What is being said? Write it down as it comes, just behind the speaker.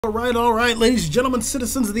Alright, ladies and gentlemen,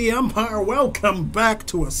 citizens of the Empire, welcome back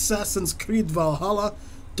to Assassin's Creed Valhalla,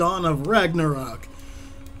 Dawn of Ragnarok.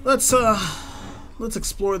 Let's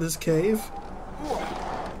explore this cave.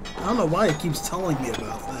 I don't know why it keeps telling me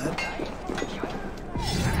about that.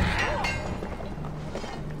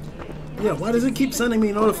 Yeah, why does it keep sending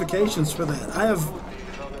me notifications for that? I have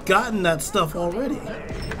gotten that stuff already.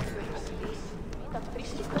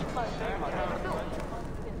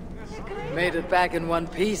 Made it back in one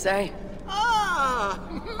piece, eh? Ah,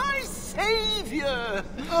 my savior!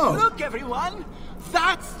 Oh. Look, everyone!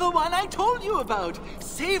 That's the one I told you about!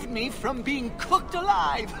 Saved me from being cooked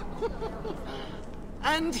alive!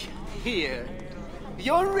 And here,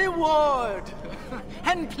 your reward!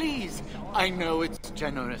 And please, I know it's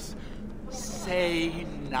generous, say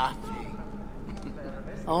nothing.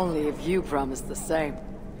 Only if you promise the same.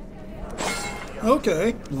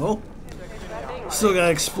 Okay, well, still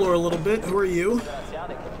gotta explore a little bit. Who are you?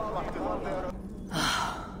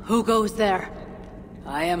 Who goes there?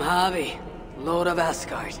 I am Havi, Lord of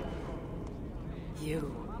Asgard. You're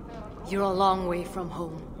a long way from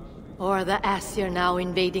home. Or the Aesir now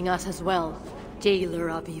invading us as well. Jailer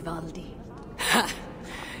of Ivaldi. Ha!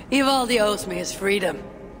 Ivaldi owes me his freedom.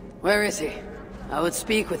 Where is he? I would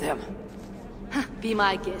speak with him. Be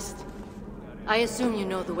my guest. I assume you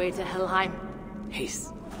know the way to Helheim.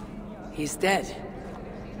 He's dead.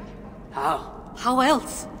 How? How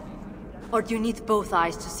else? Or do you need both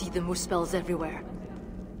eyes to see the Muspels everywhere?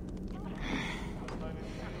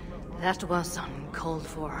 That was uncalled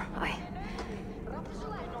for.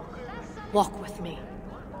 Walk with me.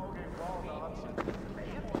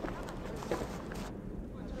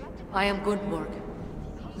 I am Gundborg,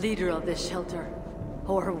 leader of this shelter.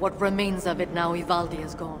 Or what remains of it now Ivaldi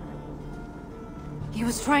is gone. He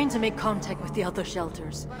was trying to make contact with the other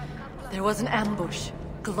shelters. There was an ambush,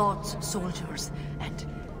 Glod's soldiers, and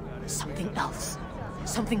something else.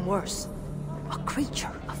 Something worse. A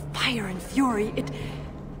creature of fire and fury.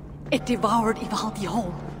 It devoured Ivaldi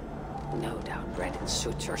whole. No doubt bred in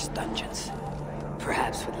Surtur's dungeons.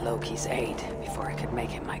 Perhaps with Loki's aid, before I could make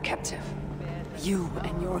him my captive. You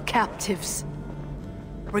and your captives.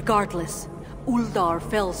 Regardless, Uldar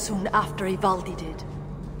fell soon after Ivaldi did.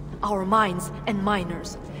 Our mines and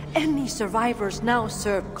miners, any survivors now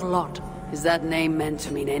serve Glod. Is that name meant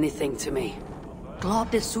to mean anything to me?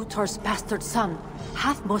 Glod is Surtur's bastard son,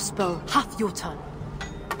 half Muspel, half Jotun.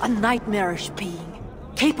 A nightmarish being,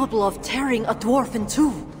 capable of tearing a dwarf in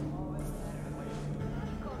two.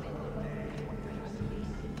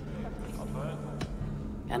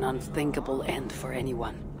 An unthinkable end for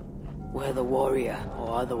anyone, whether warrior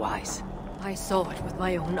or otherwise. I saw it with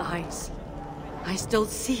my own eyes. I still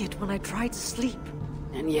see it when I try to sleep.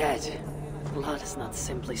 And yet, Glod has not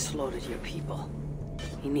simply slaughtered your people.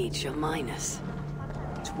 He needs your miners.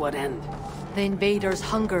 To what end? The invaders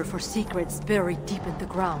hunger for secrets buried deep in the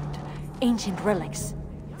ground. Ancient relics.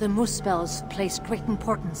 The Muspels place great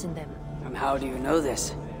importance in them. And how do you know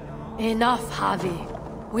this? Enough,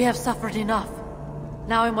 Havi. We have suffered enough.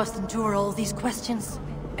 Now I must endure all these questions.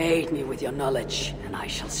 Aid me with your knowledge, and I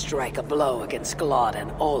shall strike a blow against Glod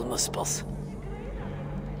and all Muspels.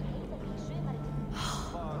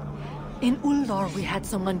 In Uldar we had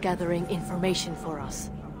someone gathering information for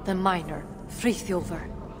us. The miner, Frithjofr.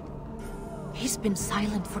 He's been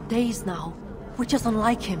silent for days now, which is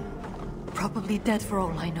unlike him. Probably dead for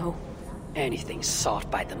all I know. Anything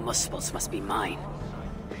sought by the Muspels must be mine.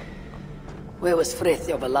 Where was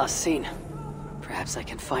Frithjofr last seen? Perhaps I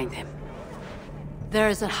can find him. There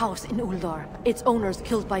is a house in Uldar. Its owners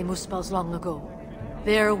killed by Muspels long ago.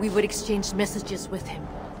 There we would exchange messages with him.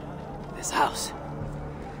 This house?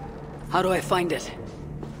 How do I find it?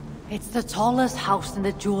 It's the tallest house in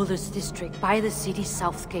the Jewelers District by the city's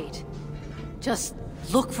south gate. Just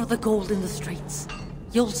look for the gold in the streets.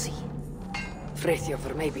 You'll see.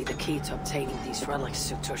 Frithjofr may be the key to obtaining these relics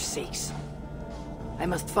Surtur seeks. I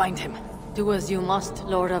must find him. Do as you must,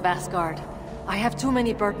 Lord of Asgard. I have too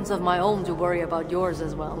many burdens of my own to worry about yours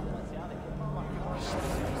as well.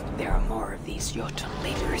 There are more of these Jotun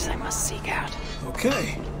leaders I must seek out.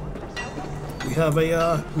 Okay. We have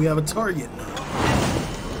a target now.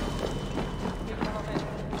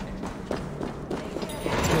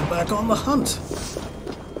 Let's go back on the hunt.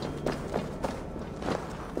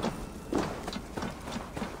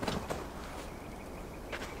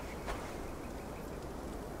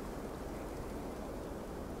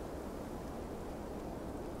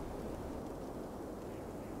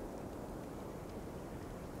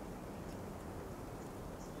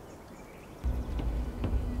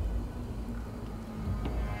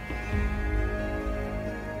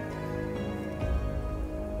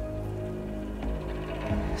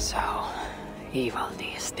 So,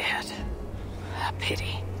 Ivaldi is dead. A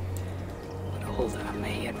pity. But Ulder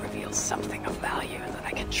may yet reveal something of value that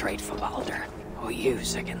I can trade for Baldur, or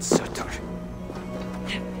use against Surtur.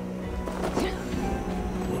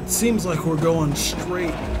 Well, it seems like we're going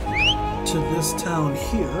straight to this town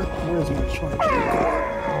here. Where's my charger?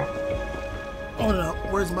 Oh no,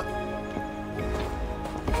 where's my...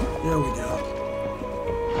 There we go.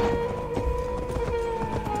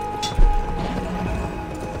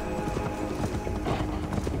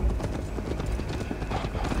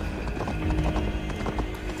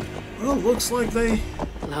 Well, looks like they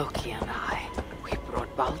Loki and I, we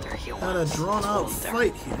brought Baldur here had a once. drawn-out Ulder,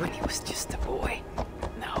 fight here. when he was just a boy.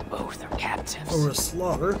 Now both are captives. Or a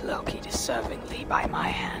slaughter. Loki deservingly by my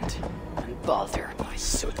hand, and Baldur by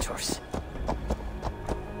Surtur's.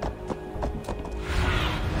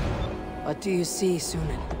 What do you see,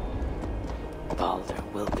 Sunan? Baldur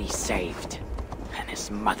will be saved, and his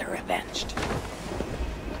mother avenged.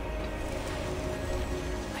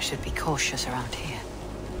 I should be cautious around here.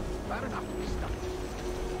 Up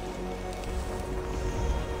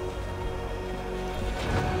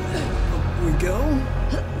we go.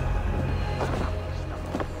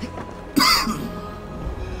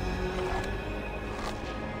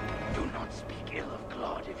 Do not speak ill of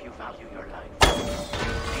Claude if you value your life.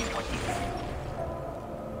 See what he can do.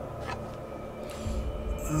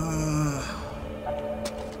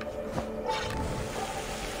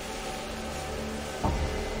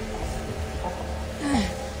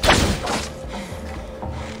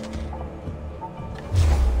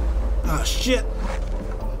 Ah, shit.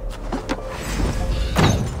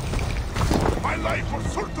 My life for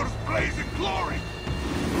Surtur's blazing glory!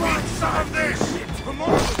 Want some of this?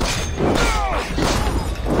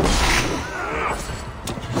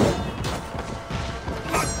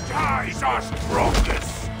 Blood ties are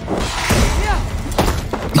strongest!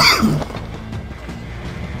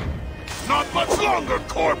 Not much longer,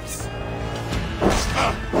 corpse!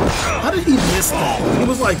 How did he miss that? He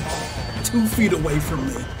was like 2 feet away from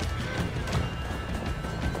me.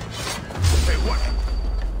 Say what?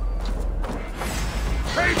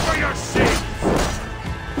 Pay for your sins!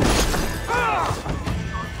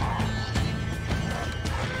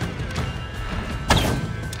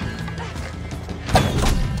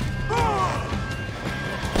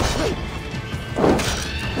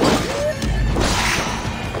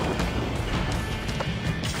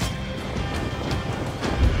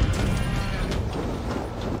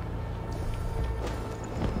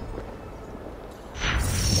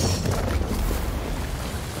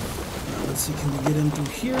 Let's see, can we get in through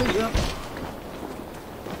here? Yep.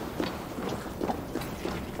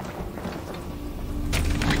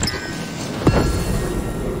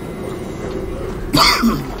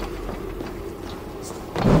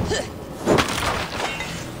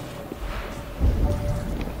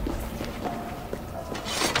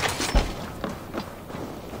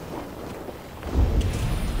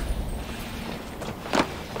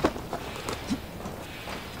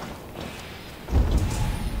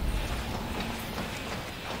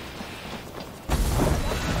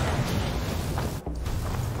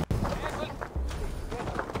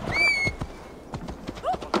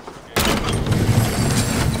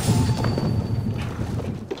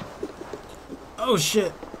 Oh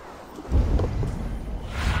shit.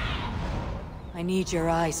 I need your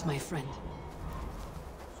eyes, my friend.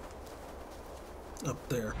 Up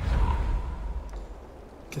there.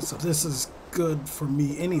 Guess this is good for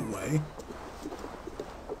me anyway.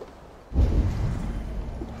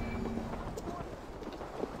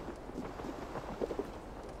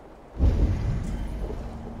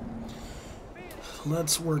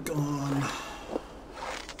 Let's work on...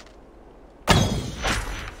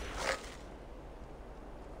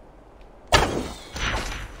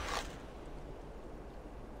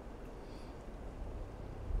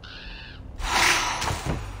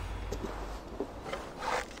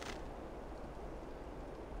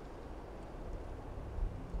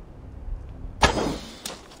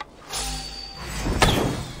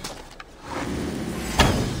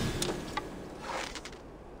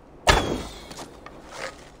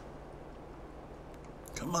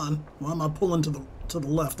 Come on. Why am I pulling to the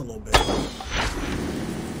left a little bit?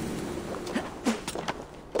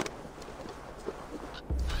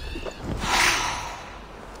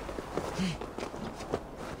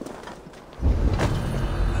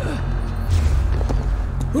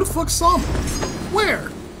 Who the fuck saw me? Where?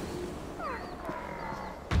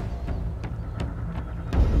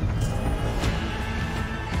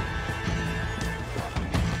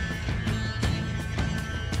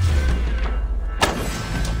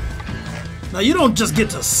 Now you don't just get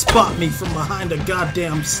to spot me from behind a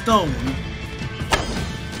goddamn stone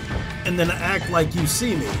and then act like you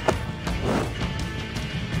see me.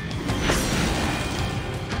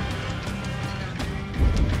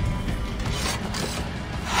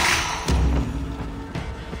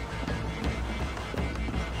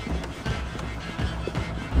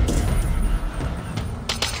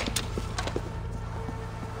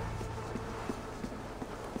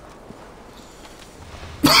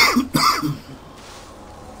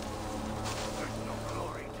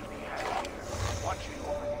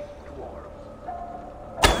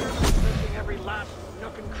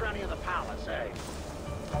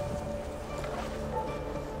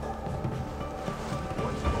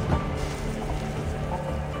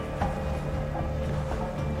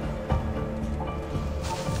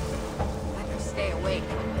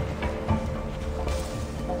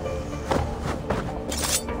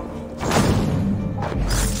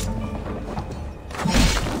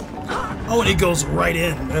 Oh, and he goes right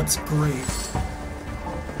in. That's great.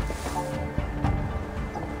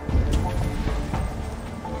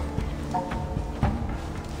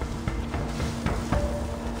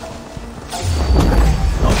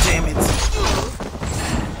 Oh, damn it.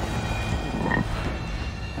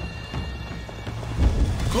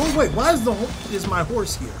 Oh, wait. Why is my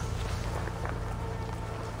horse here?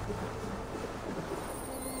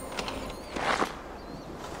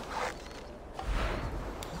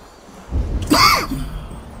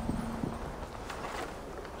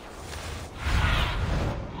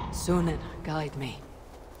 Sunan, guide me.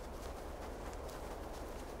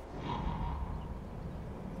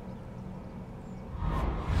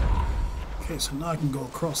 Okay, so now I can go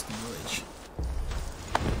across the bridge.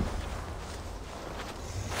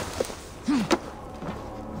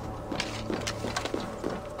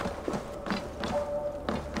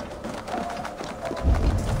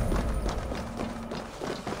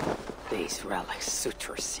 These relics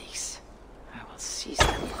Sutur seeks. I will seize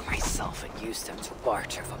them for myself and use them to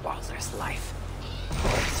barter for Baldur's life.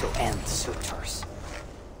 To end Suturs.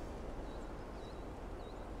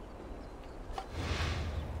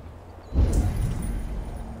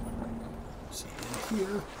 See in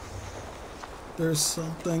here. There's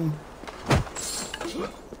something.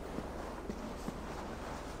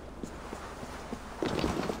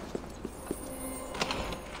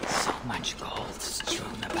 So much gold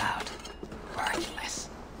strewn about. Worthless.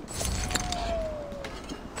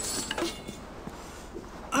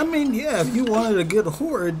 I mean, yeah, if you wanted a good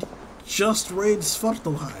hoard, just raid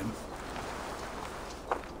Svartalheim.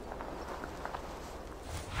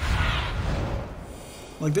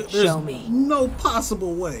 Like, there's Show me. no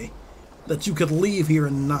possible way that you could leave here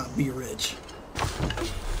and not be rich.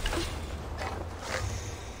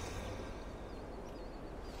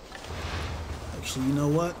 Actually, you know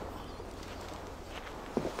what?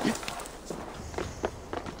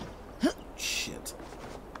 Shit.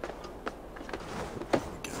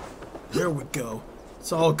 There we go.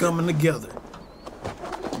 It's all coming together.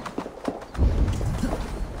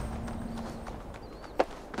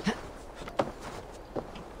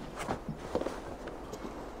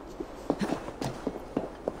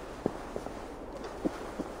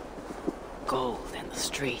 Gold in the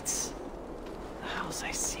streets. The house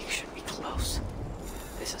I seek should be close.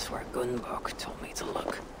 This is where Gunbok told me to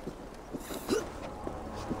look.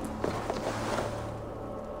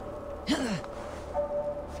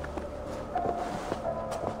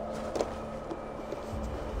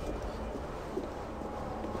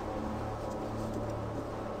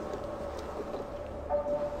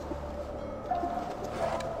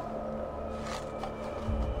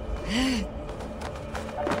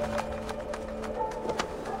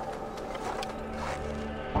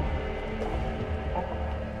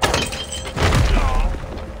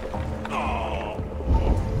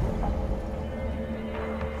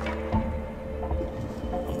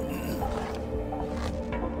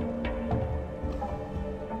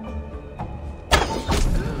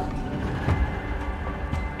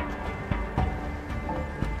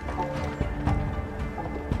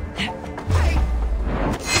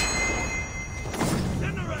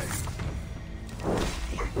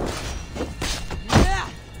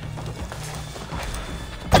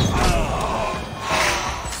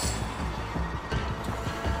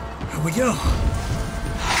 Here we go.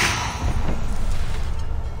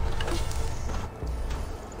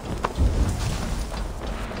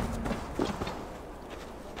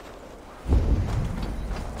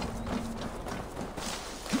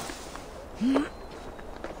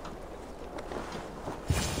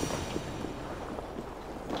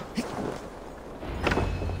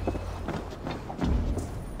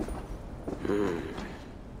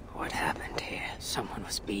 What happened here?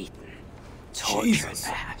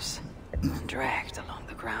 knives, dragged along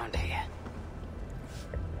the ground here.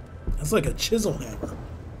 It's like a chisel hammer.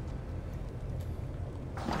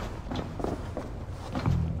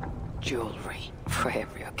 Jewelry for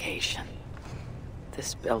every occasion.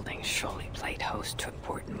 This building surely played host to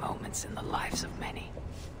important moments in the lives of many.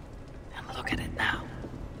 And look at it now.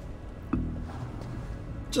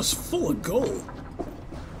 Just full of gold.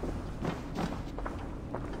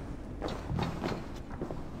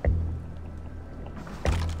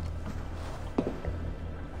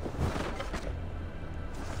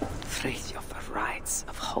 Frithjof writes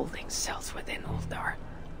of holding cells within Uldar.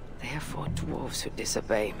 Therefore, dwarves who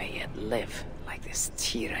disobey may yet live, like this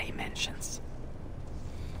Tira he mentions.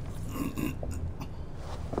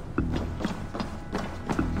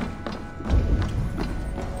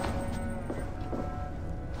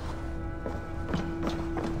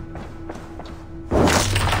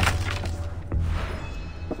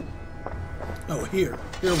 Oh, here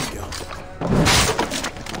we go.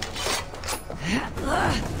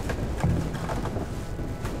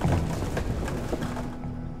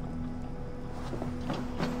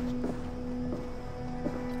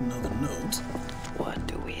 Another note. What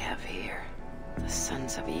do we have here? The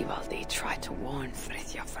Sons of Ivaldi tried to warn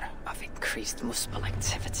Frithjof of increased Muspel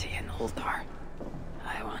activity in Uldar.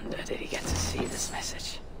 I wonder, did he get to see this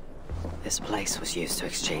message? This place was used to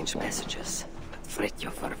exchange messages, but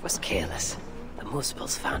Frithjof was careless. The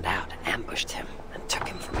Muspels found out, ambushed him, and took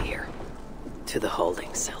him from here. To the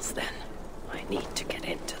holding cells, then. I need to get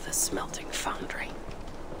into the smelting foundry.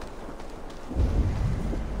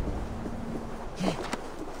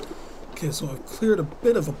 Okay, so I've cleared a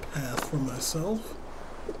bit of a path for myself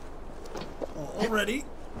already.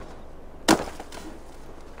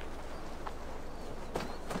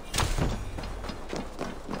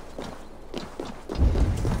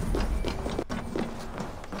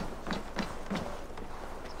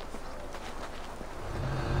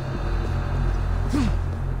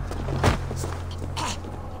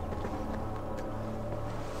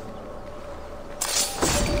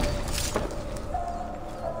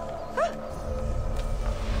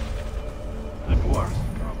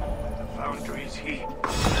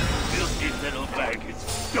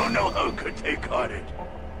 Don't know how could they got it.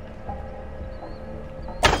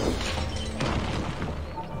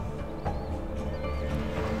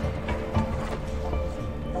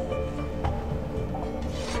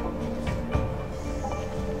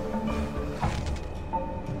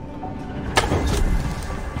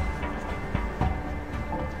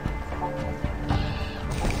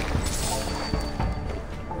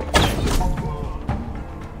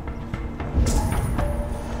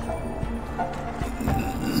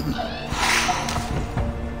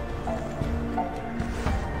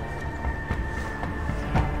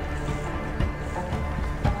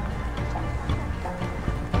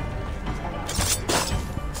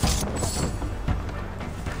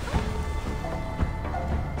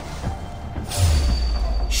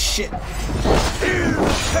 Shit.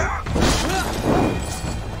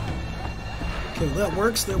 Okay, that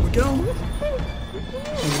works. There we go.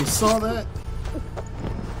 And we saw that.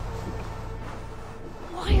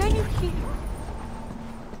 Why are you here?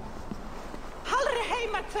 Hallre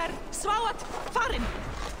heimatfer, sváat, farin.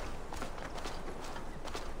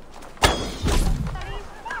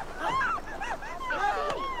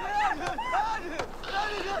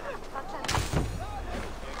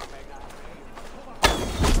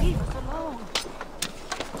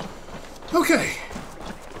 Okay.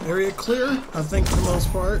 Area clear, I think, for the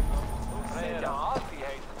most part.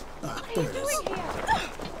 Ah, there it is.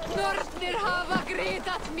 Nornir hafa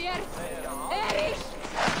gritat mér. Erich!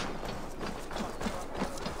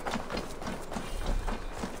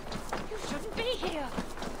 You shouldn't be here.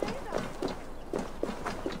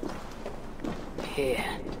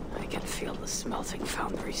 Here, I can feel the smelting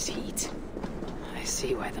foundry's heat. I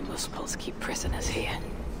see why the Muspels keep prisoners here.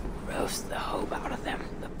 Roast the hope out of them,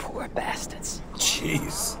 the poor bastards.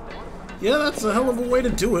 Jeez. Yeah, that's a hell of a way to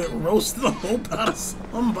do it. Roast the hope out of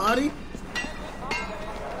somebody.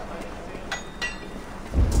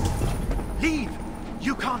 Leave!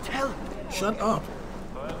 You can't help! Shut up.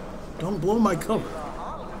 Don't blow my cover.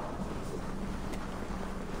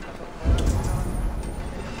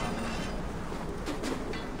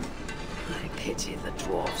 I pity the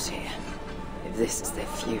dwarves here. If this is their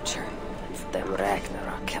future, then for them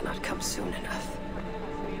Ragnarok cannot come soon enough.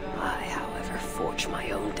 I, however, forge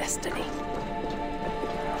my own destiny.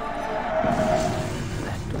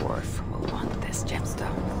 That dwarf will want this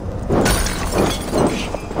gemstone.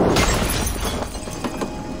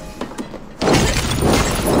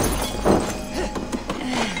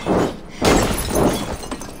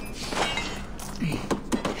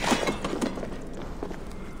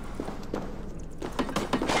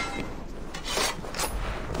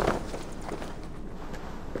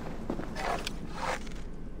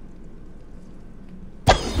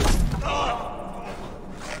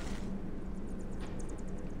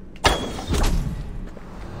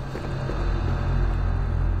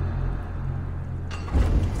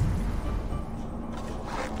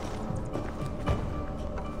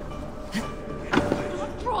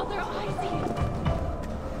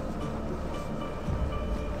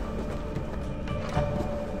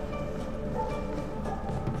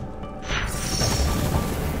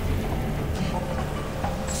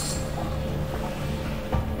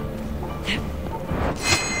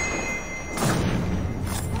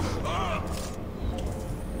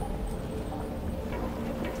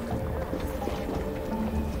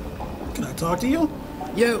 talk to you?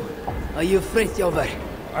 You! Are you Frithjover?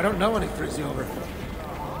 I don't know any Frithjover.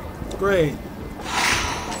 Great.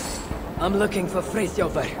 I'm looking for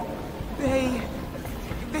Frithjover. They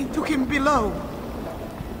took him below.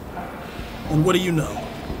 And what do you know?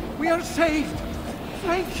 We are saved.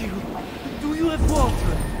 Thank you. Do you have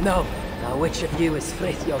water? No. Now which of you is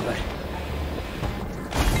Frithjover?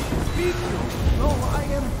 No, I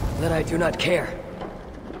am... Then I do not care.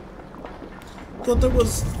 Thought there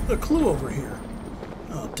was a clue over here.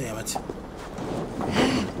 Oh, damn it.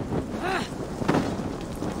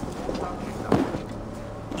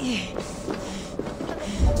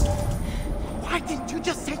 Why didn't you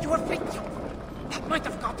just say you were Frithjof? That might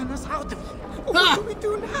have gotten us out of here. Ah! What do we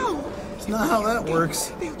do now? It's not how that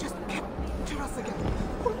works. They'll just capture us again.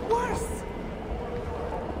 Or worse.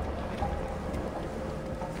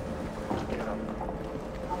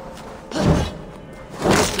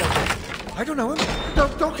 I don't know him.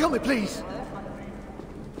 Don't kill me, please.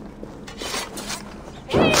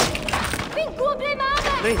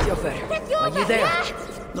 Frithjover, are you there?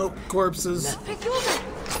 Nope, corpses.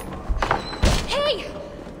 Hey!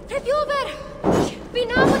 Frithjover! Vi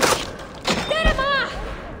nærmer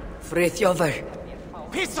Frithjover!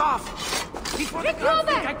 Piss off! Before the guards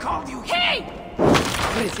think I called you. Hey!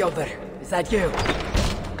 Frithjover, is that you?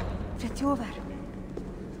 Frithjover.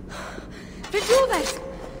 Frithjover!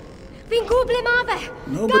 Vin goble mave!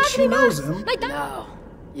 No, but she knows him. No,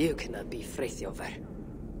 you cannot be Frithjover.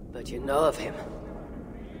 But you know of him.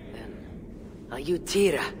 Then, are you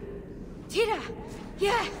Tira? Tira!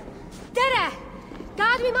 Yeah! Dere!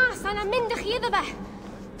 Gad mi mas an a mindach yidaba!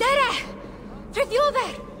 Dere!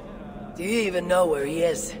 Frithjover! Do you even know where he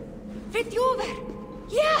is? Frithjover!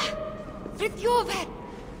 Yeah! Frithjover!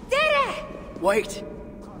 Dere! Wait!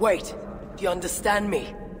 Do you understand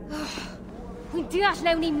me? Hwn diall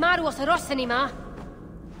lewn ni marw os yr osen ni ma.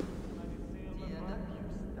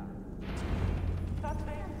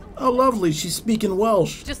 Oh, lovely. She's speaking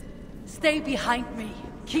Welsh. Just stay behind me.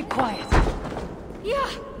 Keep quiet. Yeah!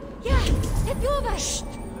 Frithjover! Shh!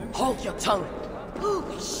 Hold your tongue! Ooh,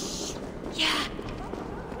 shh! Yeah!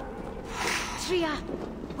 Tria!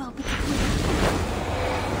 Well, be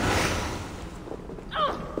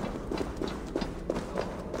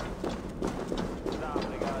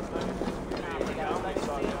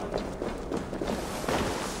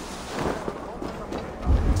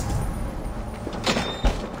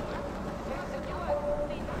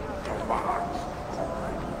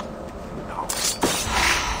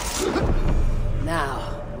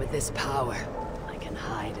Now, with this power, I can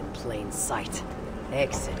hide in plain sight.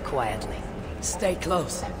 Exit quietly. Stay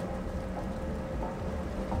close.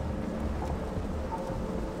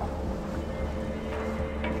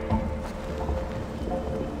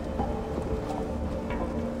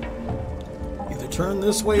 Either turn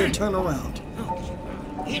this way or turn around.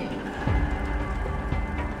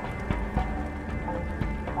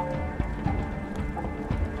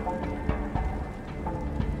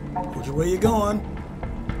 Which way you going?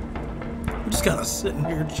 We're just kind of sitting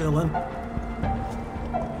here chilling.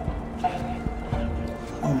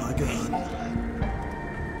 Oh my god.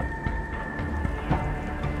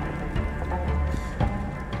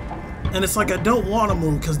 And it's like I don't want to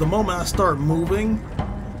move because the moment I start moving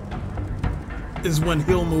is when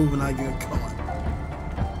he'll move and I get caught.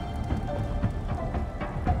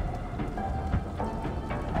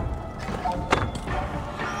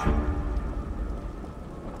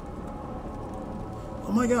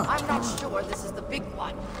 Oh my god. I'm not sure this is the big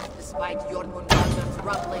one. Despite Jormungandr's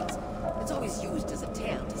rumblings, it's always used as a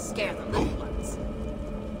tale to scare the little ones.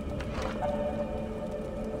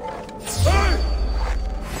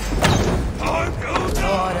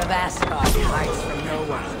 Lord of Asgard hides from no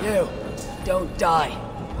one. You, don't die.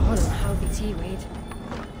 Hold on, how be tea, Wade?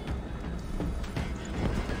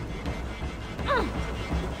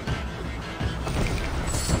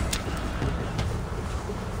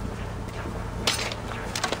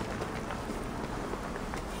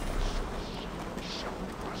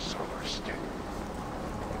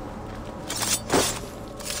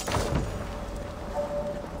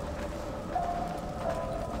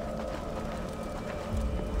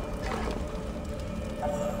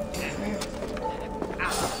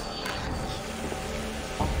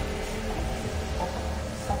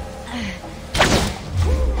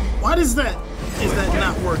 What is that? Is that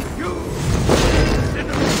not working?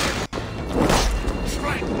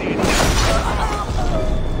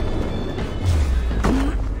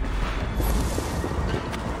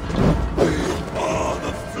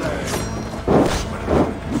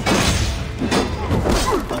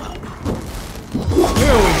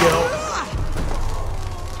 There we go.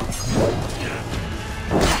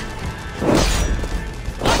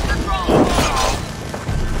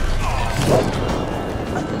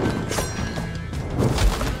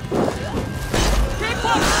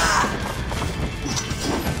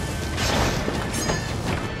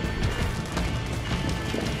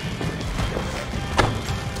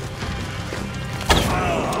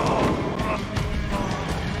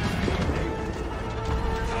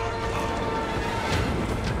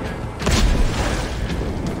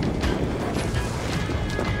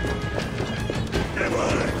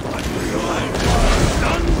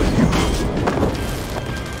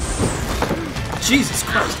 Jesus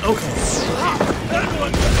Christ, okay.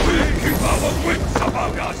 Keep our wits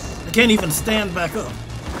about us. I can't even stand back up.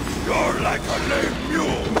 You're like a lame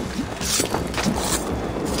mule.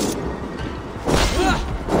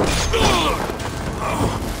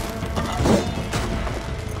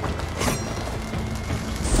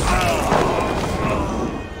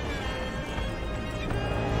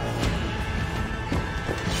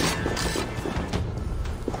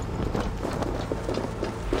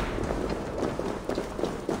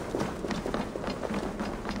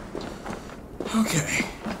 Okay.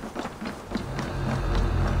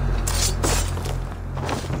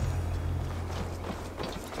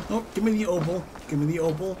 Oh, give me the opal. Give me the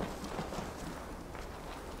opal.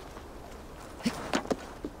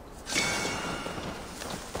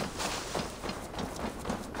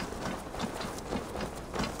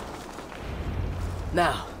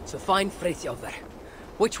 Now, to find Frithjofr.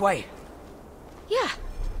 Which way? Yeah.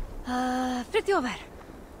 Frithjofr.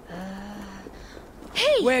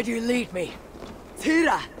 Hey! Where do you lead me?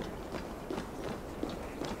 Tira!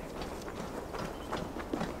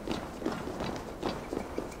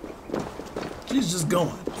 She's just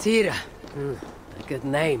going. Tira. A good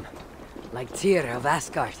name. Like Tyr of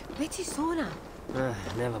Asgard. Betty Sona.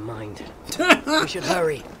 Never mind. We should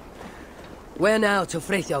hurry. Where now to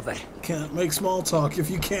Frithjofr? Can't make small talk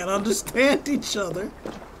if you can't understand each other.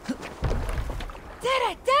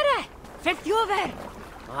 Dere! Frithjofr!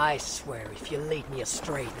 I swear, if you lead me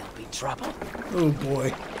astray, there'll be trouble. Oh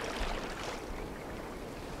boy.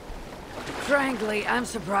 Frankly, I'm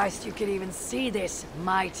surprised you could even see this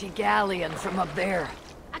mighty galleon from up there.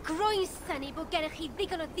 Ac roi'n syni bod gennych chi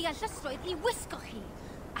ddigon o ddeallusrwydd I wisgo chi.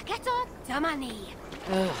 Ac eto, dyma ni.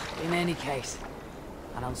 In any case,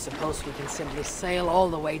 I don't suppose we can simply sail all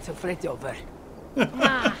the way to Frithjofr.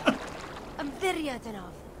 Na. Ymddiried yn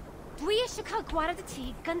of. Dwi eisiau cael gwared y tŷ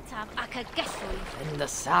gyntaf ac y gellwydd. And the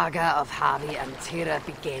saga of Javi and Tira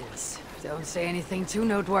begins. Don't say anything too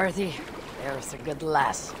noteworthy. There's a good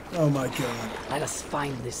lass. Oh my god. Let us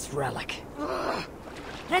find this relic.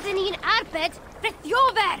 Rydyn ni'n arbed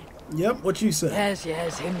Frithjofr! Yep, what you said.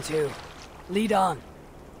 Yes, him too. Lead on.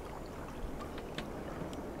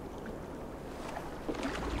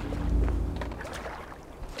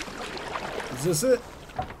 Is this it?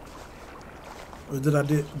 Or did I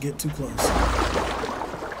get too close?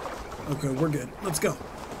 Okay, we're good. Let's go.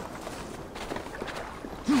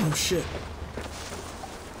 Oh shit.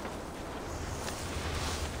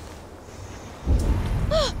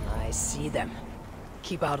 I see them.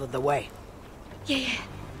 Keep out of the way. Yeah.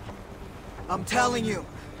 I'm telling you,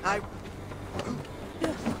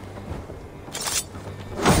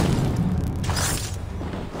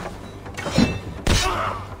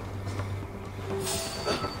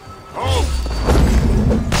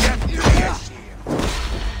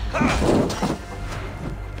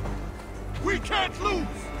 We can't lose.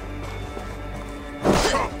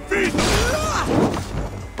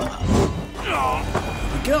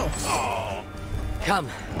 Go. Come,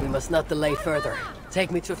 we must not delay further.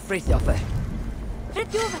 Take me to Frithjofr.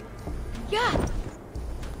 Frithjofr! Yeah!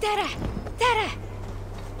 Dere!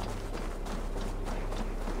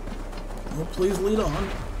 Well, please lead on.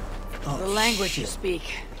 Oh, The language you shit.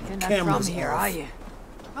 speak. You're not Camera's from here, off. are you?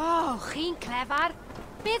 Oh, chi'n clefar.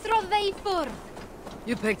 Beth roedd fe I ffwrdd?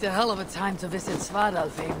 You picked a hell of a time to visit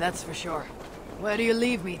Svadalfheim, that's for sure. Where do you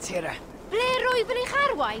leave me, Tira? Ble rwyf yn eich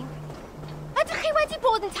arwain? Ydych chi wedi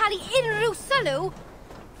bod yn talu unrhyw sylw?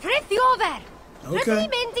 Frithjofr! Okay. Rydyn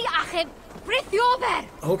ni'n mynd I achub Frithjofr!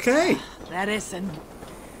 Okay. That isn't...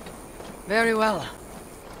 Very well.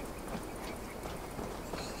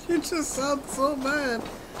 You just sound so mad.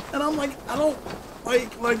 And I'm like, I don't,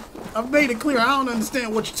 like, I've made it clear I don't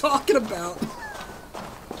understand what you're talking about.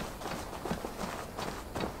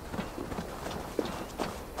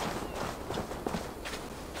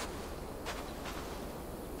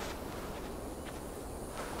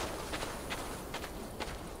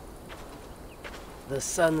 The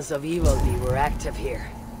Sons of Evildy were active here.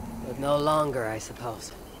 But no longer, I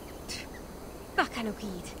suppose. Bacan o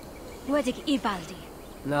gyd. Nwedig I Baldi.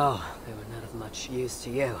 No, they were not of much use to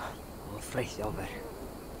you. Or Frithjofr.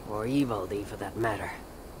 Or Evildy, for that matter.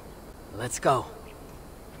 Let's go.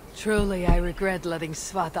 Truly, I regret letting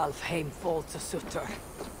Svartalfheim fall to Sutur.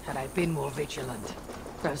 Had I been more vigilant,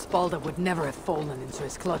 perhaps Balder would never have fallen into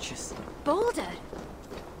his clutches. Balder?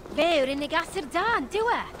 Fe yw'r unig asur da, dyw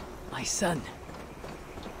e? My son.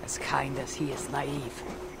 As kind as he is naive.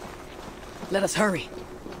 Let us hurry.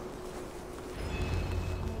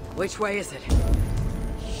 Which way is it?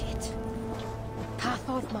 Shit.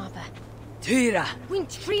 Pathodd ma fe. Tira! Wy'n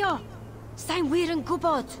trio. Sa'n wir yn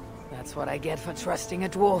gwybod. That's what I get for trusting a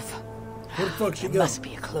dwarf. Where the fuck she There go? must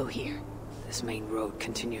be a clue here. This main road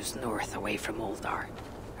continues north away from Uldar.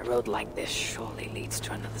 A road like this surely leads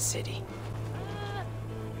to another city.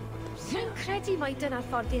 Dwi'n credu mai dyna'r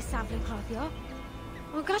ffordd i'r safle cloddio.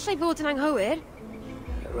 Ond gallai bod yn anghywir.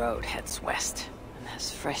 The road heads west and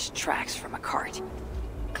has fresh tracks from a cart.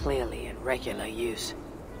 Clearly in regular use.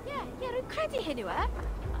 Rwy'n credu hyn yw e.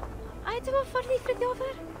 A dyma ffordd i ffryddio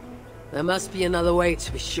fer? There must be another way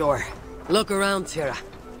to be sure. Look around, Tira.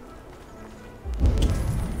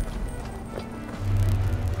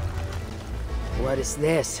 What is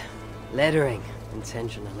this? Lettering,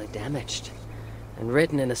 intentionally damaged. And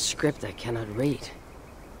written in a script I cannot read.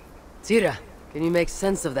 Tira, can you make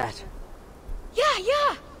sense of that?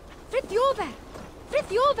 Ja! Ffryddio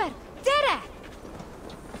fer! Dere!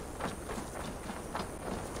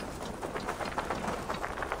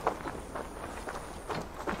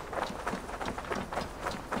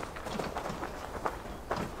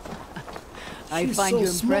 I She's find so you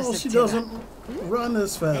small, impressive, she Tira. doesn't run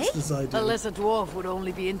as fast as I do. Unless a dwarf would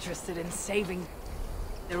only be interested in saving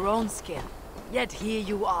their own skin. Yet here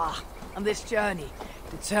you are, on this journey,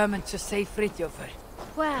 determined to save Frithjofr.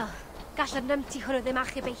 Wel, gallai'r nymti hwnnw ddim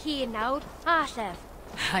achub ei hun nawr, a llef.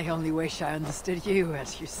 I only wish I understood you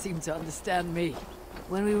as you seem to understand me.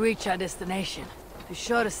 When we reach our destination, be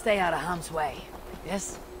sure to stay out of harm's way.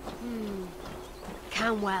 Yes?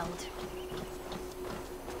 Can weld.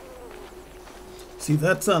 See,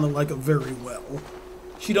 that sounded like a very well.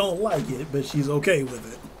 She don't like it, but she's okay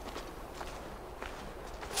with it.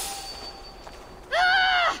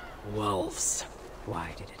 Wolves.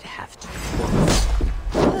 Why did it have to be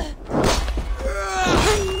wolves?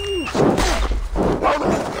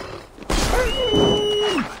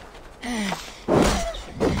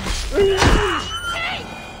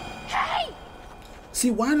 See,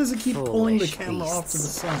 why does it keep pulling the Foolish camera off to the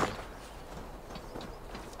beasts. side?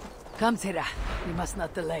 Come, Tira. We must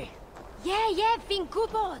not delay. Fi'n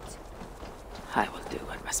gwybod. I will do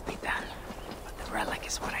what must be done. But the relic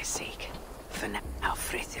is what I seek. For now,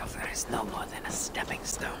 Frithjofr is no more than a stepping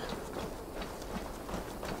stone.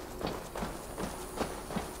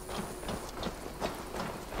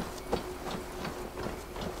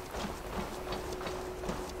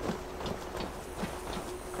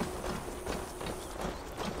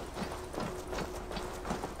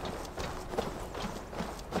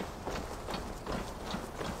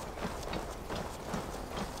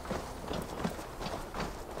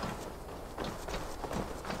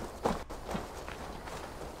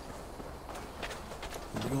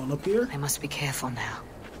 Going up here? I must be careful now.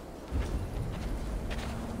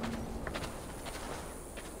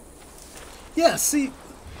 Yeah, see,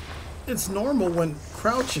 it's normal when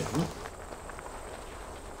crouching.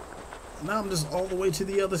 Now I'm just all the way to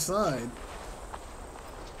the other side.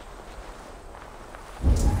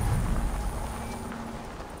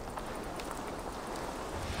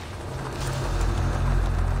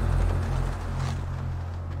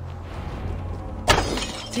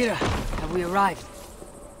 Tira, have we arrived?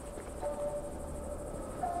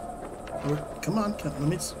 Come on,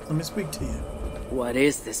 let me speak to you. What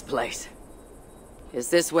is this place? Is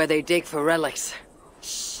this where they dig for relics?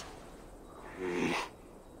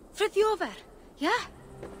 Ffryddio fer, yeah?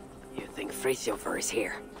 You think Frithjofr is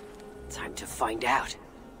here? Time to find out.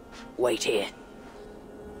 Wait here.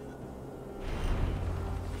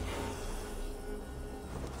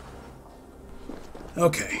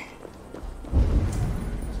 Okay.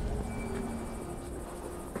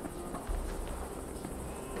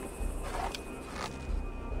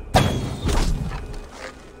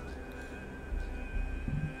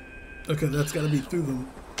 Okay, that's got to be through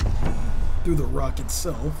the rock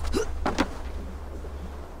itself.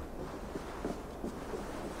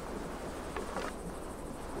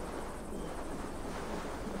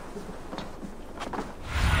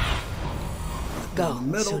 Go. In the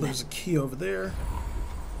middle, Sune. there's a key over there.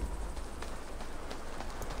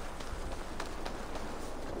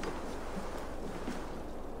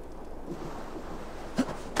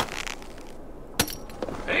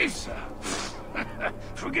 Asa!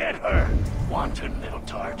 Forget her, wanton little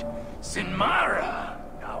tart. Sinmara!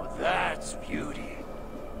 Now that's beauty.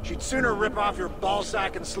 She'd sooner rip off your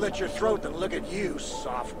ballsack and slit your throat than look at you,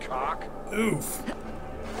 soft cock. Oof.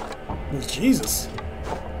 Well, Jesus.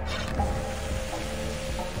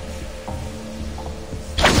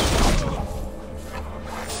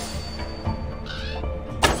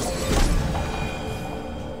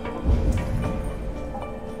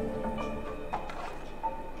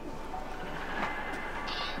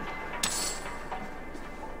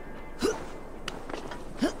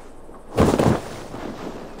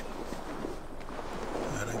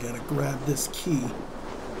 Grab this key.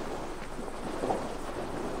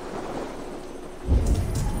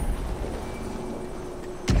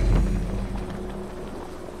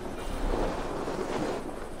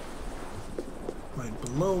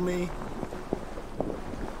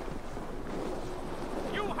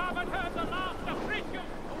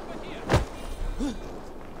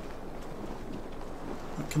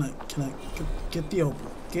 Can I get the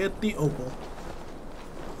opal? Get the opal.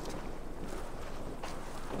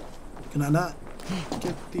 Can I not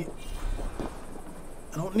get the...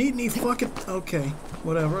 I don't need any fucking... Okay,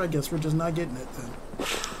 whatever. I guess we're just not getting it then.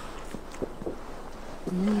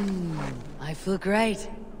 I feel great.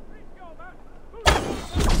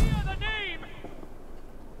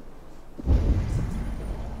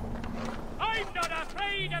 I'm not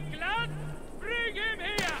afraid of blood. Bring him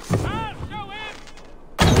here. I'll show him.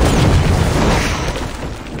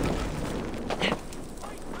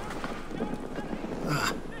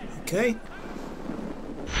 Ah, okay.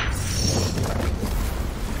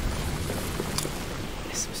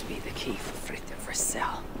 This must be the key for Fritjofur's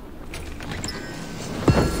cell.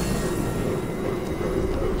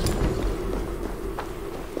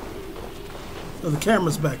 So the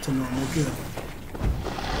camera's back to normal. Good.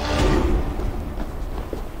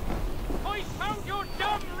 I found your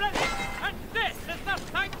dumb relic, and this is the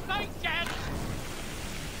thanks I get.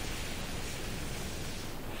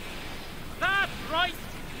 That's right.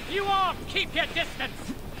 You all keep your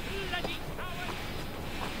distance. Bloody coward.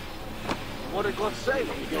 What did God say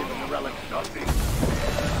when you gave him the relic? Nothing.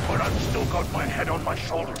 But I've still got my head on my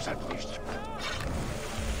shoulders, at least.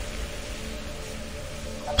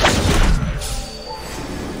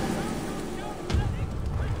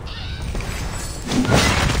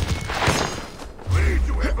 Lead,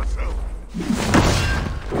 you imbecile!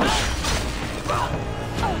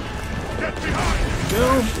 Get behind! Go.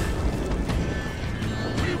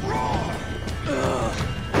 We roar!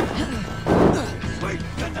 Wait,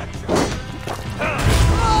 connection!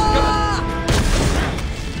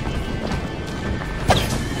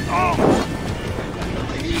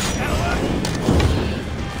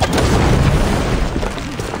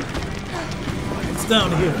 It's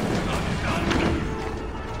down here.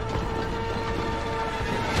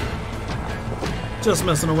 Just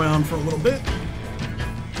messing around for a little bit.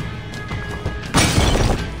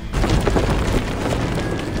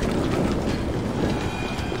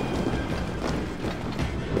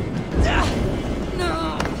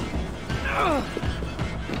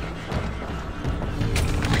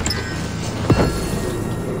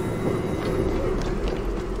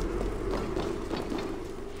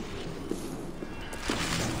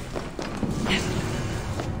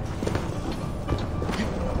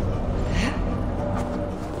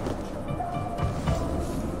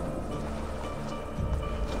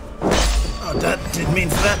 Oh, that didn't mean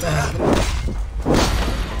for that to happen.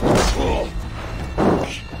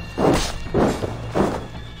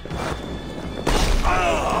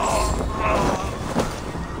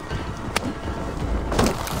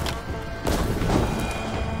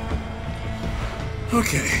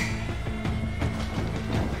 Okay.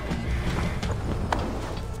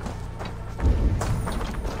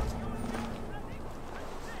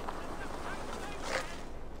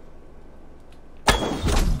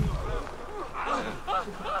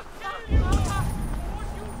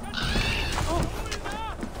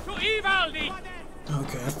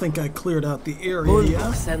 Okay, I think I cleared out the area.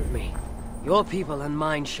 Ulrich sent me. Your people and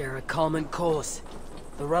mine share a common cause.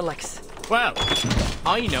 The relics. Well,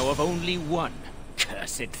 I know of only one.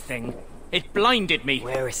 Cursed thing. It blinded me.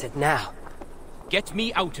 Where is it now? Get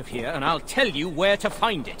me out of here and I'll tell you where to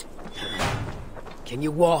find it. Can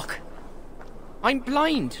you walk? I'm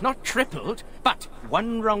blind, not crippled. But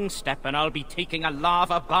one wrong step and I'll be taking a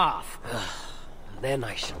lava bath. Then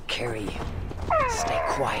I shall carry you. Stay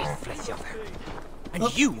quiet, Fritjofur.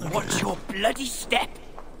 And you watch your bloody step.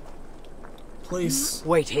 Place.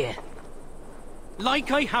 Wait here.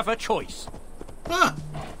 Like I have a choice. Ah!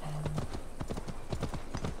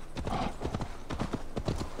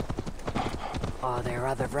 Are there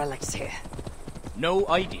other relics here? No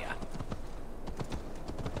idea.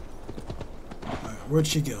 Alright, where'd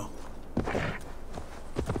she go?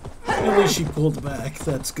 At least she pulled back.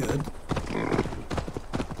 That's good.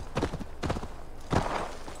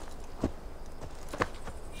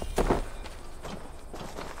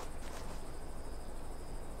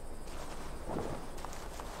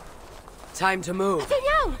 Time to move. Ti'n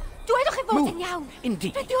iawn? Dwedwch chi fod yn iawn.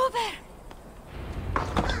 Indeed. Fritjofur!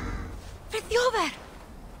 Fritjofur!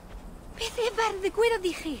 Beth efer ddigwyddodd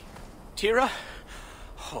i chi? Tira?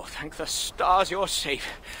 Oh, thank the stars you're safe.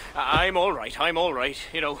 I'm all right,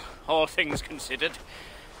 You know, all things considered.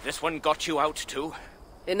 This one got you out too.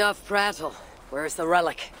 Enough prattle. Where's the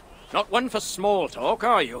relic? Not one for small talk,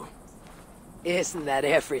 are you? Isn't that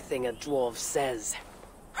everything a dwarf says?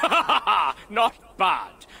 Ha ha ha! Not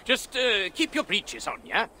bad. Just keep your breeches on,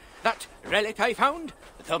 yeah? That relic I found,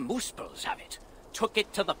 the Moospels have it. Took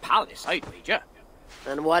it to the palace, I'd wager.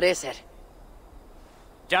 And what is it?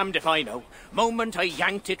 Damned if I know. Moment I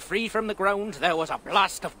yanked it free from the ground, there was a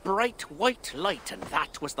blast of bright white light, and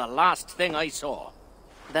that was the last thing I saw.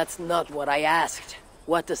 That's not what I asked.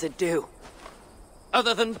 What does it do?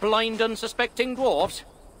 Other than blind, unsuspecting dwarves?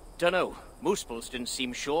 Dunno. Muspels didn't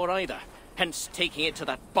seem sure either, hence taking it to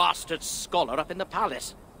that bastard scholar up in the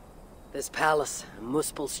palace. This palace, a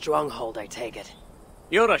Muspel stronghold, I take it.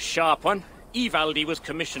 You're a sharp one. Ivaldi was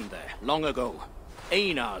commissioned there, long ago.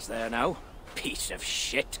 Einar's there now. Piece of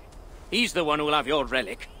shit. He's the one who'll have your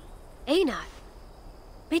relic. Einar?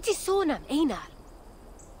 Beti sonam, Einar?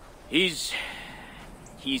 He's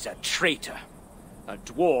a traitor. A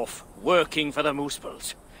dwarf working for the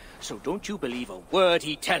Muspels. So don't you believe a word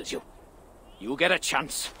he tells you. You get a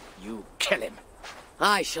chance, you kill him.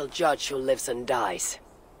 I shall judge who lives and dies.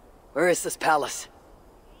 Where is this palace?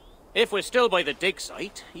 If we're still by the dig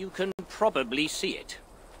site, you can probably see it.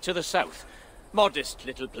 To the south. Modest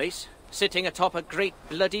little place, sitting atop a great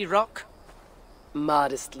bloody rock.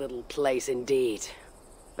 Modest little place indeed.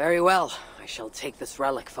 Very well, I shall take this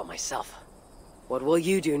relic for myself. What will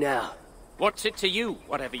you do now? What's it to you,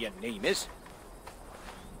 whatever your name is?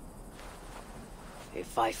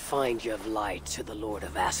 If I find you have lied to the Lord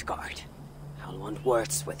of Asgard, I'll want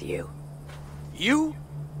words with you. You?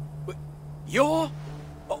 You're?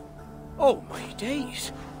 Oh my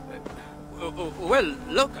days. Well,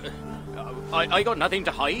 look, I got nothing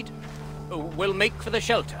to hide. We'll make for the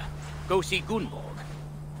shelter. Go see Gunborg.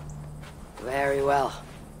 Very well.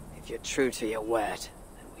 If you're true to your word,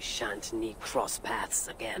 then we shan't need cross paths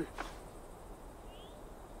again.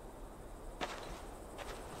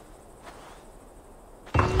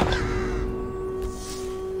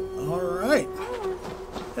 Alright.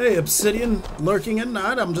 Hey, Obsidian, lurking at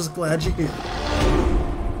night, I'm just glad you're here.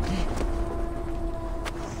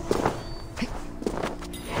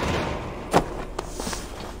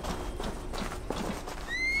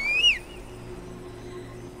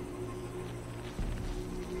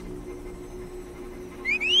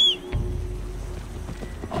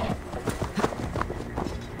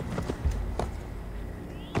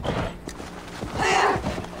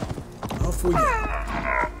 Off we go.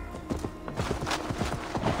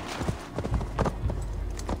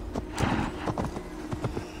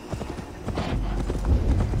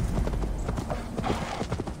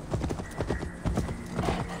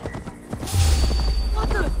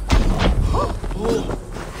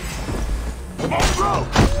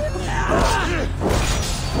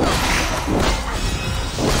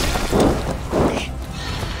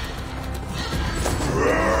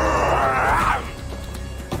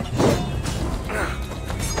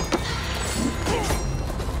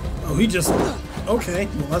 Oh, he just... Okay,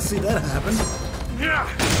 well, let's see that happen.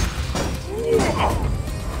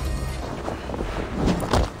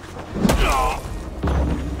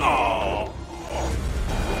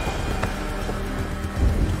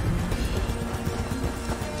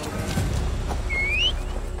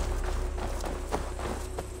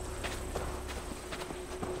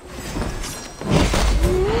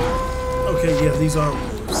 Okay, yeah, these are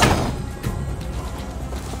wolves.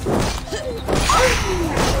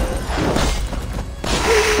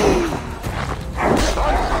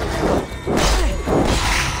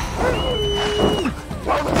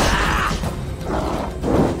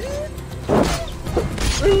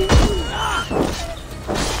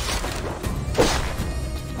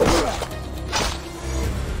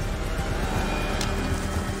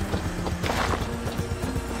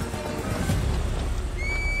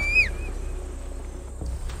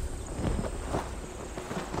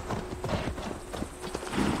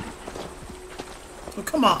 Oh,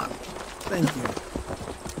 come on. Thank you.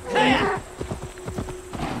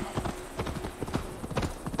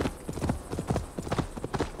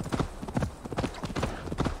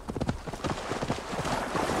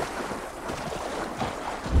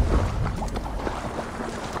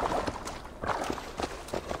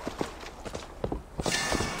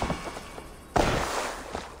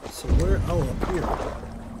 So where? Oh, up here.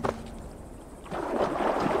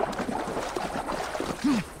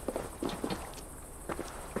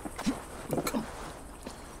 Oh, come on.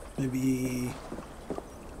 Maybe...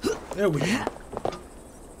 There we go.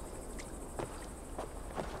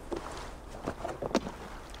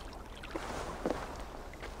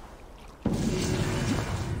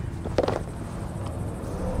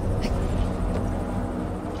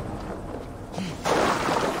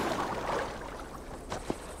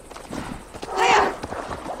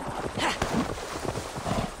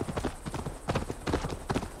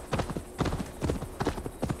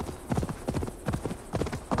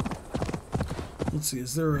 Let's see,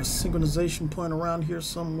 is there a synchronization point around here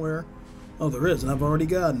somewhere? Oh, there is, and I've already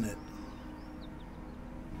gotten it.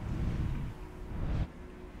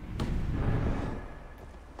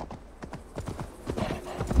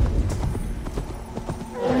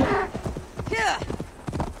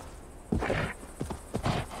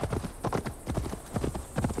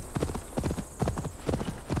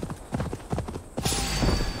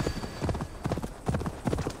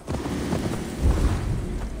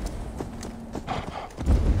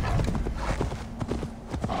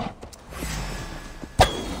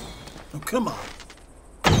 come on.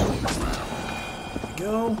 There we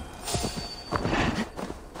go.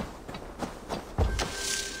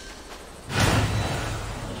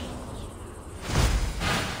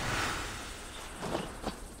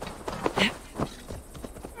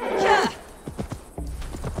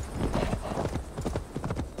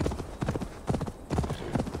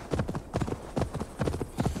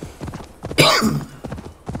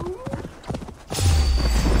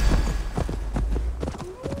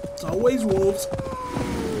 Always wolves.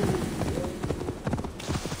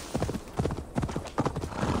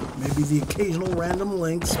 Maybe the occasional random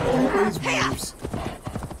lynx, but always wolves.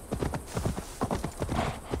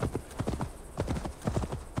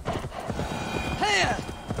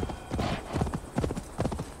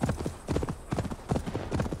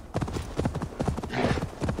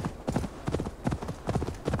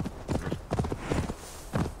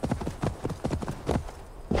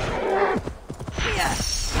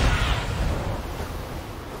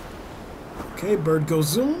 Okay, bird goes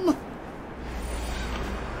zoom.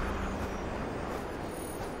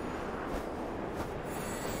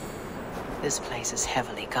 This place is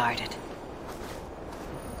heavily guarded.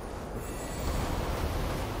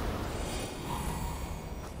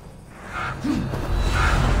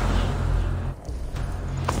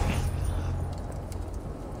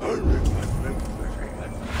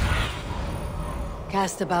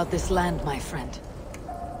 Cast about this land, my friend.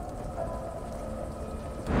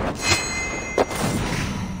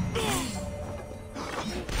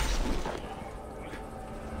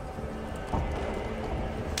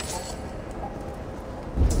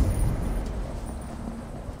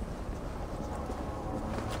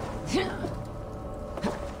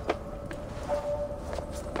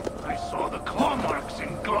 I saw the claw marks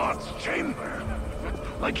in God's chamber.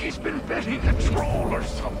 Like he's been betting a troll or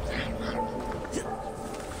something.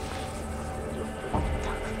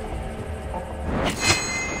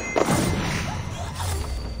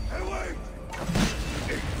 Hey, wait!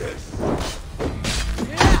 Take this.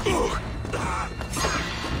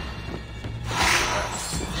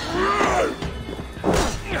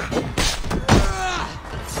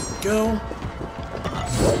 Go.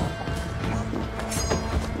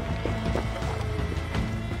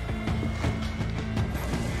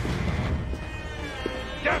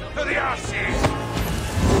 Get to the asses!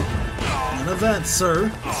 None of that,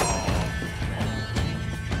 sir.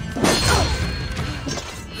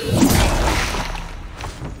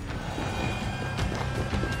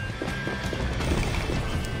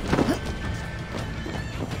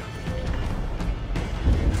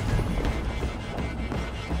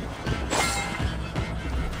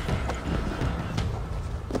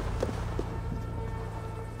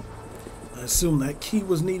 I assume that key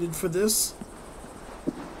was needed for this.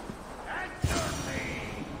 Answer me!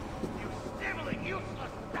 You sniveling,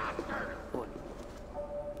 useless bastard!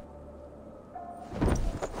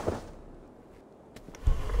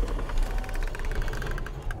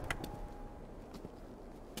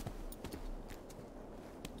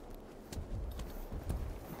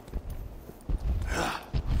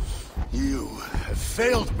 You have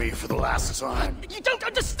failed me for the last time. You don't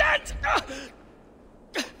understand!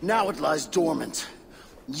 Now it lies dormant,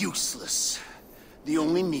 useless. The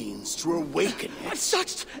only means to awaken I've it.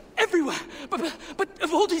 searched everywhere, but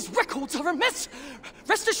if all these records are a mess,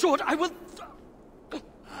 rest assured I will... The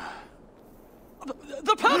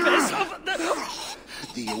purpose of the...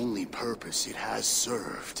 The only purpose it has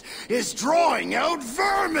served is drawing out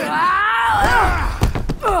vermin!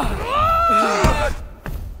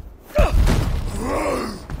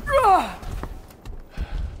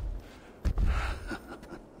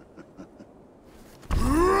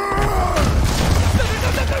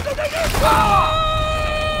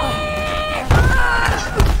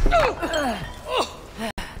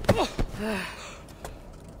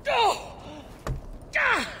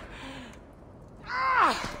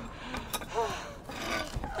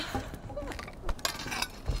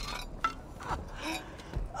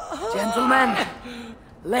 Gentlemen,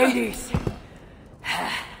 ladies.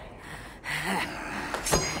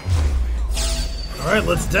 All right,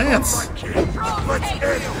 let's dance. Let's end this!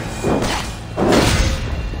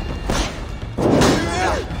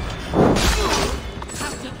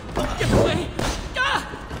 Get away!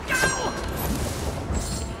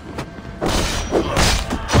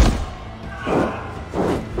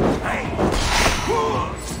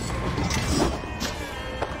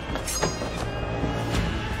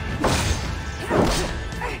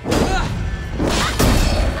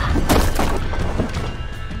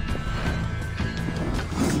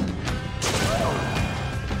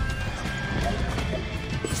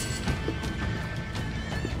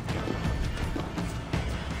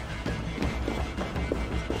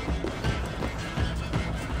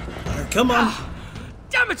 Come on.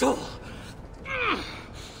 Damn it all!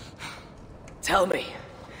 Tell me,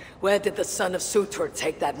 where did the son of Sutur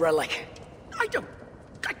take that relic? I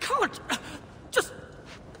can't. Just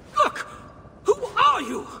look. Who are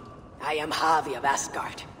you? I am Harvey of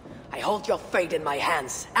Asgard. I hold your fate in my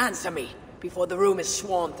hands. Answer me before the room is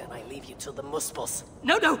swarmed and I leave you to the Muspels.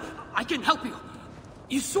 No, I can help you.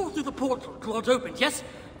 You saw through the portal Claude opened, yes?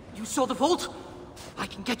 You saw the vault? I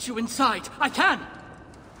can get you inside. I can.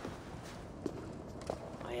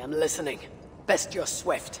 I am listening. Best you're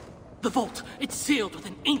swift. The vault, it's sealed with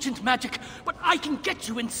an ancient magic, but I can get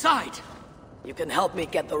you inside. You can help me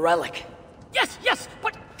get the relic. Yes,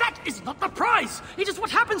 but that is not the prize. It is what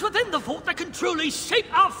happens within the vault that can truly shape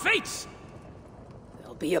our fates.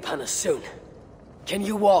 They'll be upon us soon. Can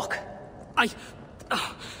you walk? I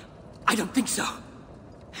don't think so.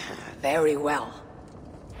 Very well.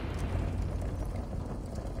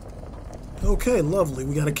 Okay, lovely.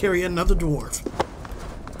 We gotta carry another dwarf.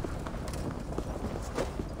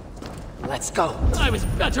 Let's go. I was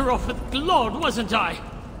better off with Claude, wasn't I?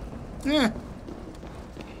 Yeah.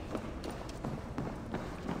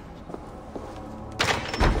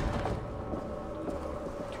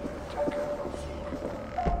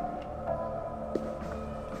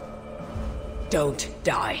 Don't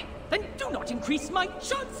die. Then do not increase my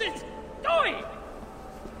chances! Die!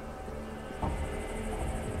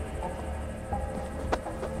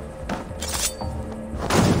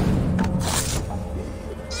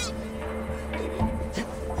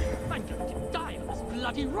 I'm going to die on this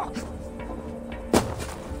bloody rock!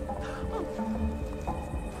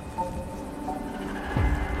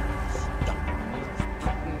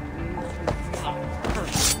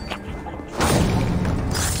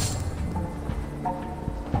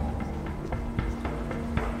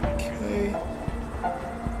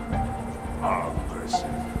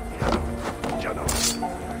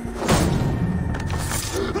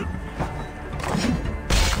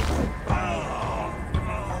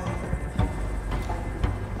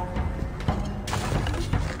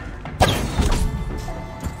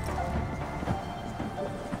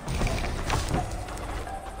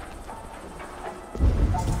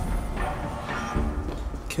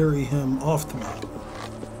 Carry him off the mountain.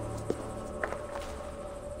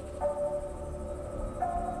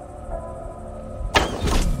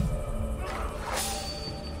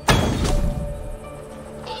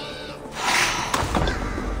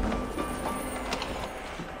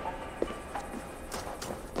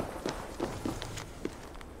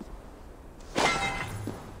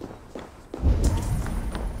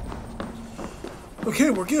 Okay,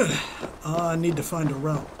 we're good. I need to find a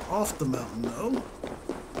route off the mountain, though.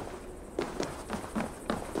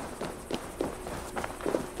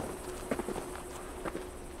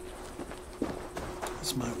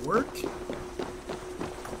 This might work.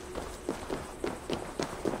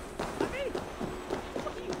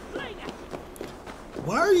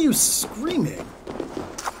 Why are you screaming?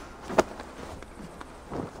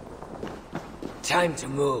 Time to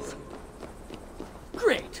move.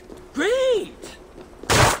 Great!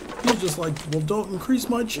 You're just like, well, don't increase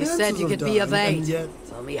my chances. You said you of could dying, be of and aid. yet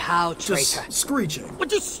Tell me how, just traitor. screeching.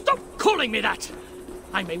 Would you stop calling me that?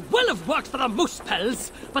 I may well have worked for the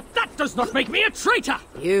Moosepels, but that does not make me a traitor!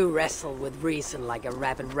 You wrestle with reason like a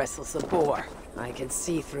rabbit wrestles a boar. I can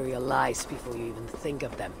see through your lies before you even think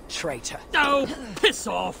of them, traitor. Oh, piss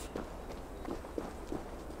off!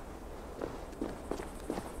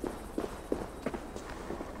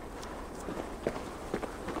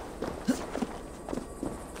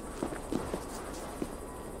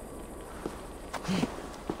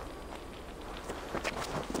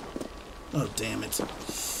 Oh, damn it.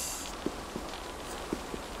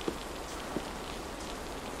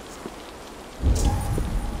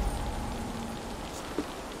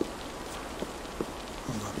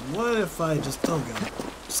 Hold on. What if I just... Oh, God.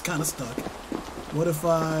 Just kind of stuck. What if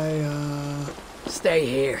I, Stay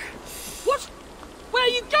here. What? Where are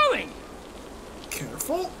you going?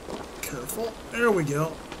 Careful. Careful. There we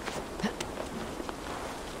go.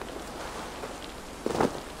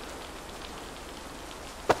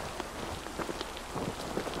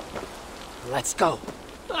 Let's go.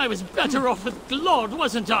 I was better off with Claude,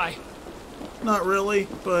 wasn't I? Not really,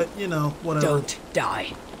 but, you know, whatever. Don't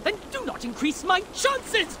die. Then do not increase my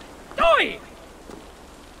chances! Die!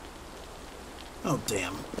 Oh,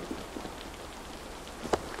 damn.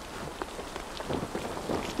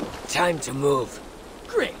 Time to move.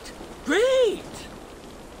 Great!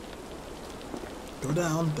 Go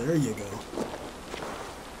down. There you go.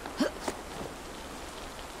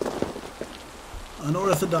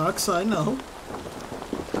 Unorthodox, I know.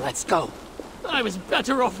 Let's go. I was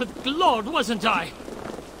better off with Claude, wasn't I?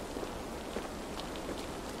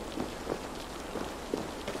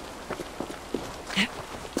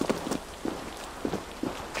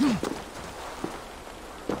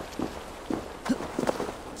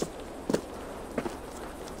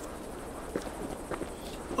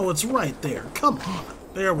 Oh, it's right there. Come on.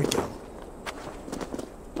 There we go.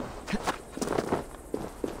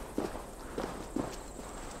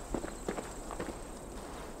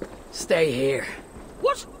 Stay here.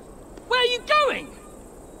 What? Where are you going?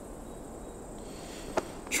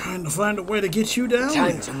 Trying to find a way to get you down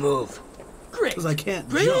Time there. to move. Great. Because I can't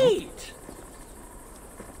Great. jump.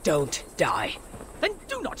 Don't die. Then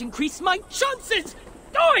do not increase my chances.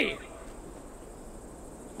 Die!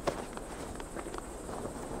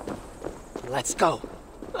 Let's go.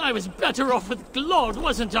 I was better off with Glod,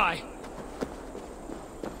 wasn't I?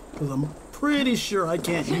 Because I'm pretty sure I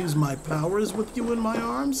can't use my powers with you in my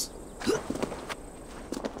arms.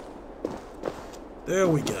 There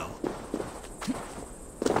we go.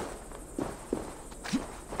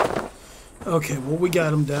 Okay, well, we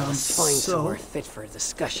got him down. Let's find so somewhere fit for a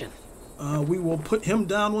discussion. we will put him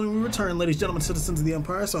down when we return, ladies, gentlemen, citizens of the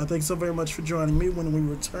Empire. So I thank so very much for joining me. When we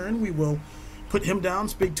return, we will put him down,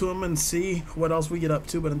 speak to him, and see what else we get up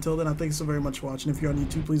to. But until then, I thank you so very much for watching. If you're on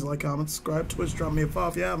YouTube, please like, comment, subscribe, Twitch, drop me a follow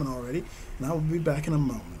if you haven't already. And I will be back in a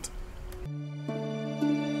moment.